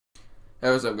Hey,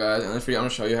 what's up, guys? In this video, I'm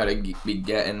going to show you how to be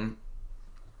getting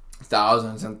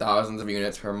thousands and thousands of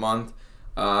units per month.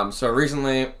 So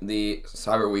recently, the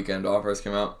Cyber Weekend offers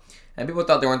came out, and people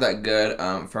thought they weren't that good.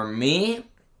 For me,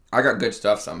 I got good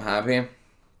stuff, so I'm happy.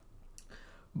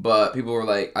 But people were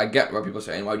like, I get what people are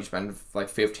saying, why'd you spend like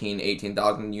 15,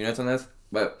 18,000 units on this?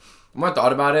 But when I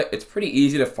thought about it, it's pretty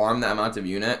easy to farm that amount of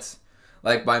units.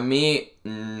 Like, by me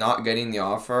not getting the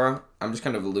offer, I'm just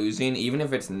kind of losing. Even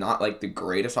if it's not, like, the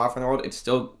greatest offer in the world, it's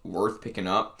still worth picking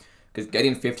up. Because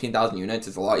getting 15,000 units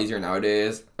is a lot easier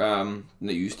nowadays than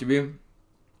it used to be.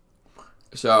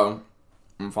 So,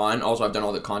 I'm fine. Also, I've done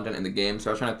all the content in the game, so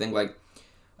I was trying to think, like,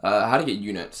 how to get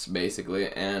units,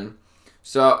 basically. And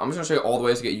so, I'm just going to show you all the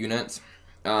ways to get units.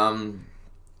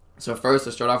 So, first,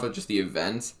 let's start off with just the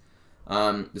events.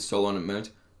 The solo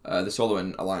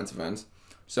and alliance events.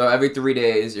 So every 3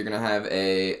 days, you're gonna have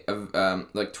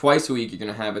like twice a week, you're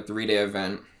gonna have a 3-day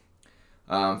event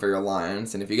for your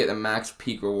alliance. And if you get the max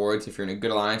peak rewards, if you're in a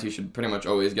good alliance, you should pretty much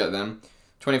always get them.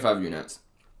 25 units.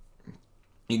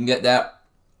 You can get that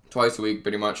twice a week,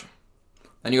 pretty much.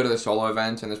 Then you go to the solo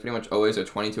event, and there's pretty much always a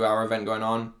 22-hour event going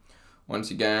on.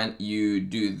 Once again, you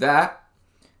do that,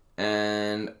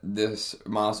 and this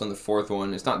milestone, the 4th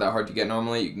one, it's not that hard to get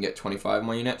normally. You can get 25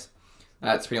 more units.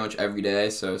 That's pretty much every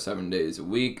day, so 7 days a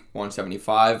week,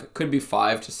 175. Could be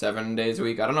 5 to 7 days a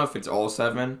week. I don't know if it's all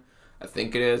 7. I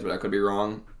think it is, but I could be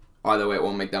wrong. Either way, it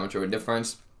won't make that much of a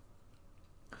difference.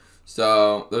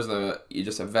 So those are the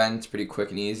just events, pretty quick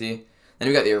and easy. Then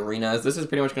we got the arenas. This is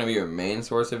pretty much going to be your main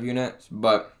source of units,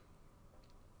 but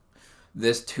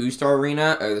this 2-star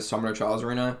arena, or the Summoner Trials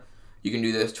arena, you can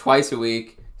do this twice a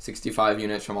week, 65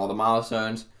 units from all the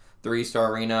milestones.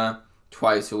 3-star arena,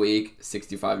 twice a week,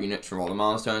 65 units from all the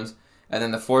milestones. And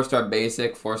then the 4-star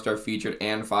basic, 4-star featured,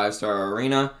 and 5-star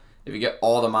arena. If you get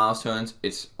all the milestones,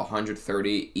 it's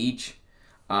 130 each.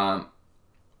 And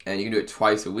you can do it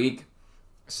twice a week.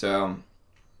 So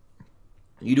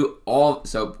you do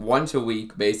once a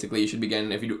week, basically, you should be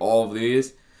getting, if you do all of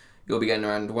these, you'll be getting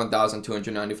around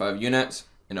 1,295 units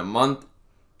in a month,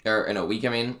 or in a week, I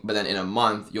mean. But then in a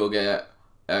month, you'll get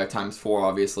times 4,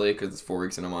 obviously, because it's 4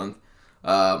 weeks in a month.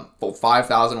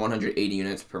 5,180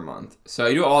 units per month. So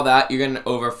you do all that, you're getting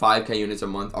over 5k units a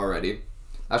month already.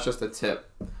 That's just the tip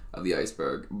of the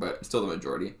iceberg, but still the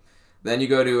majority. Then you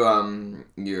go to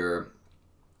your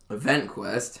event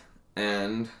quest,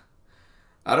 and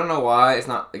I don't know why it's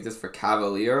not like this for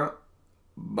Cavalier,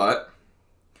 but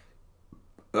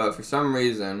for some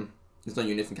reason there's no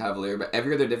units in Cavalier, but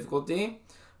every other difficulty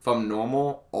from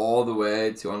normal all the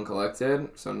way to uncollected,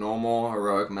 so normal,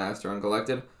 heroic, master,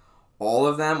 uncollected, all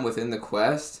of them within the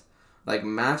quest, like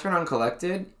master and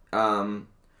uncollected, are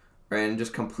in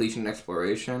just completion and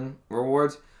exploration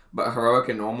rewards, but heroic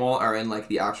and normal are in like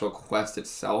the actual quest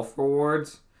itself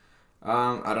rewards.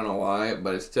 I don't know why,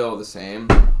 but it's still the same.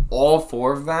 All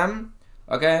 4 of them,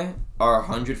 okay, are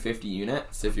 150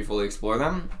 units if you fully explore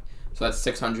them. So that's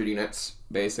 600 units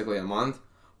basically a month,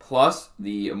 plus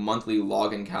the monthly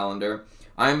login calendar.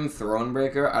 I'm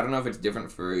Thronebreaker. I don't know if it's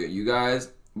different for you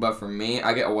guys, but for me,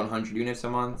 I get 100 units a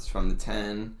month from the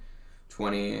 10,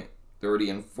 20, 30,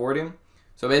 and 40.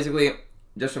 So basically,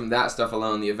 just from that stuff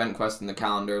alone, the event quest and the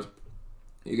calendars,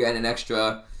 you get an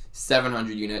extra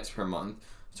 700 units per month.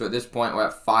 So at this point, we're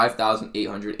at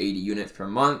 5,880 units per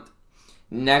month.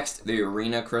 Next, the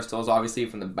arena crystals, obviously,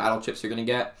 from the battle chips you're going to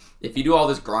get. If you do all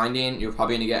this grinding, you're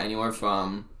probably going to get anywhere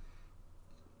from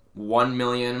 1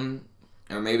 million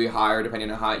or maybe higher,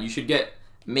 depending on how you should get.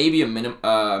 Maybe a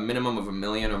minimum of 1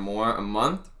 million or more a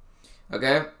month,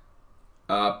 okay?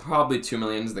 Probably 2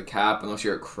 million is the cap, unless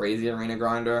you're a crazy arena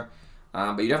grinder.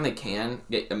 But you definitely can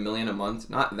get 1 million a month.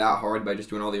 Not that hard by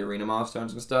just doing all the arena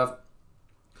milestones and stuff.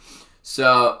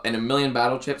 So, and 1 million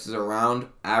battle chips is around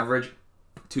average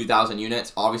 2,000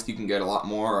 units. Obviously, you can get a lot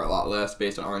more or a lot less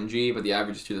based on RNG, but the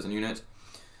average is 2,000 units.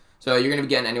 So you're going to be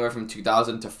getting anywhere from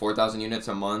 2,000 to 4,000 units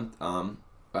a month.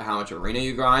 By how much arena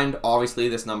you grind. Obviously,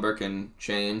 this number can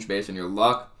change based on your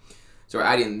luck. So we're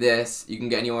adding this. You can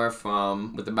get anywhere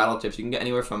from, with the battle tips, you can get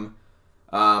anywhere from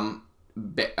around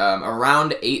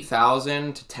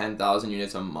 8,000 to 10,000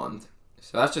 units a month.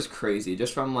 So that's just crazy.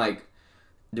 Just from like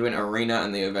doing arena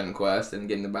and the event quest and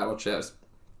getting the battle chips.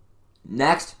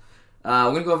 Next,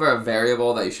 we're going to go over a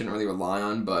variable that you shouldn't really rely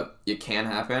on, but it can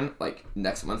happen. Like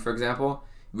next month, for example,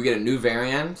 we get a new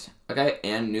variant, okay,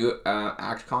 and new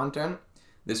act content.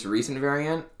 This recent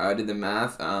variant, I did the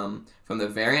math, from the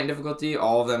variant difficulty,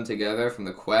 all of them together from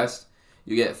the quest,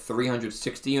 you get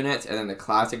 360 units, and then the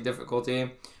classic difficulty,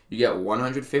 you get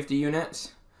 150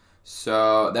 units.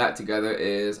 So that together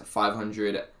is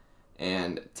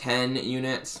 510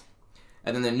 units.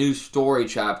 And then the new story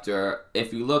chapter,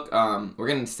 if you look, we're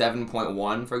getting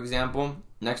 7.1, for example,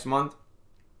 next month.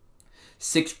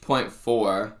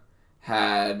 6.4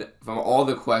 had, from all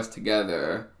the quests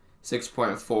together,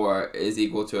 6.4 is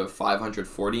equal to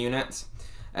 540 units.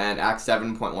 And Act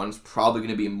 7.1 is probably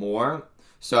going to be more.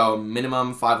 So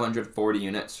minimum 540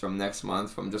 units from next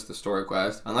month from just the story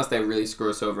quest. Unless they really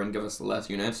screw us over and give us less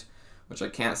units, which I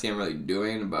can't see them really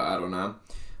doing, but I don't know.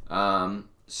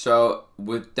 So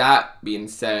with that being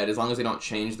said, as long as they don't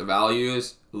change the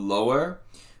values lower,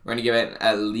 we're going to give it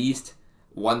at least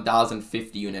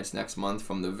 1,050 units next month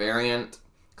from the variant,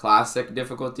 classic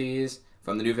difficulties,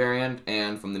 from the new variant,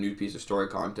 and from the new piece of story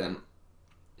content.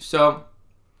 So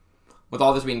with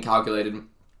all this being calculated,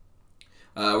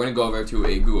 we're going to go over to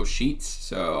a Google Sheets.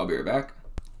 So I'll be right back.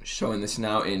 Showing this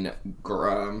now in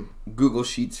Google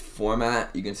Sheets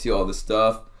format. You can see all this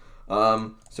stuff.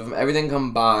 So from everything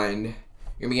combined,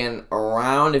 you're going to be getting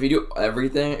around, if you do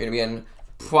everything, you're going to be getting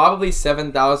probably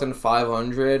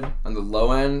 7,500 on the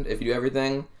low end if you do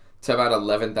everything, to about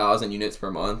 11,000 units per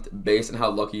month, based on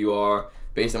how lucky you are,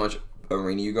 based on how much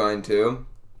arena you grind too.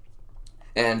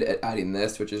 And adding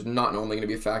this, which is not normally going to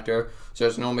be a factor. So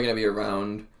it's normally going to be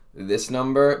around this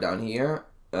number down here,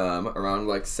 around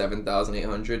like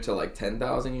 7,800 to like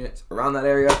 10,000 units, around that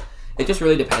area. It just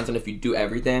really depends on if you do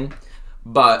everything.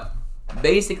 But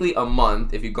basically a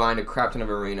month, if you grind a crap ton of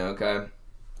arena, okay,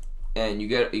 and you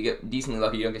get decently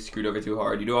lucky, you don't get screwed over too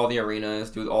hard, you do all the arenas,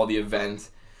 do all the events,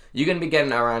 you're going to be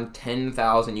getting around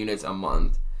 10,000 units a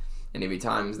month. And if you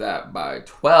times that by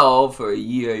 12 for a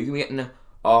year, you're going to be getting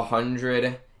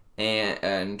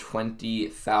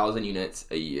 120,000 units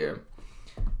a year.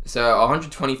 So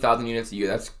 120,000 units a year,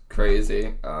 that's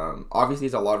crazy. Obviously,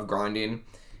 it's a lot of grinding.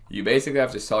 You basically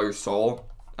have to sell your soul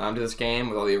to this game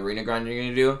with all the arena grinding you're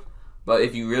going to do. But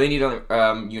if you really need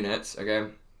units, okay,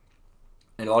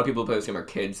 and a lot of people play this game are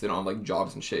kids, they don't have like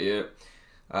jobs and shit yet,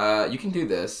 you can do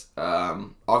this.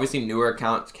 Obviously, newer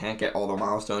accounts can't get all the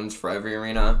milestones for every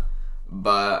arena,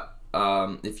 but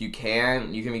if you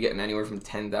can be getting anywhere from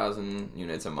 10,000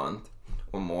 units a month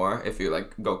or more if you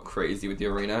like go crazy with the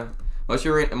arena. Most of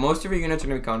your units are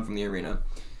going to be coming from the arena.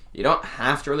 You don't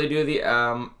have to really do the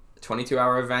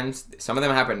 22-hour events. Some of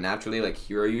them happen naturally, like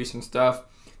hero use and stuff.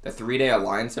 The 3-day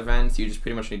alliance events, you just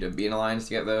pretty much need to be in alliance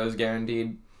to get those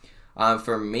guaranteed.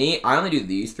 For me, I only do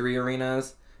these 3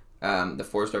 arenas. The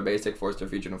 4-star basic, 4-star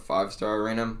feature, and a 5-star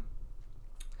arena.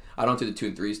 I don't do the 2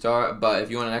 and 3-star, but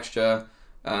if you want an extra,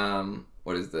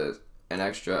 what is this? An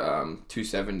extra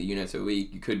 270 units a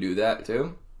week, you could do that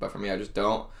too. But for me, I just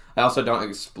don't. I also don't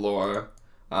explore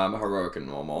heroic and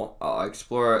normal. I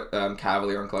explore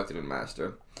Cavalier, Uncollected, and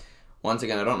Master. Once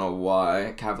again, I don't know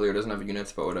why Cavalier doesn't have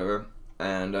units, but whatever.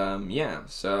 And yeah,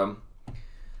 so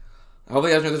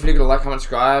hopefully you guys enjoyed this video. Like, comment,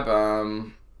 subscribe.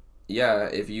 Yeah,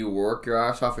 if you work your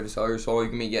ass off and sell your soul, you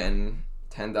can be getting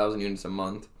 10,000 units a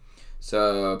month.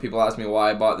 So people ask me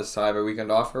why I bought the Cyber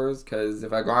Weekend offers, because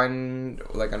if I grind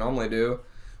like I normally do,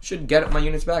 should get my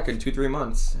units back in 2-3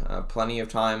 months. Plenty of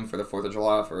time for the 4th of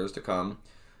July offers to come.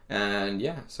 And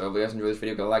yeah, so if you guys enjoyed this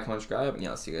video, go like, comment, subscribe, and yeah,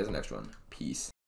 I'll see you guys in the next one. Peace.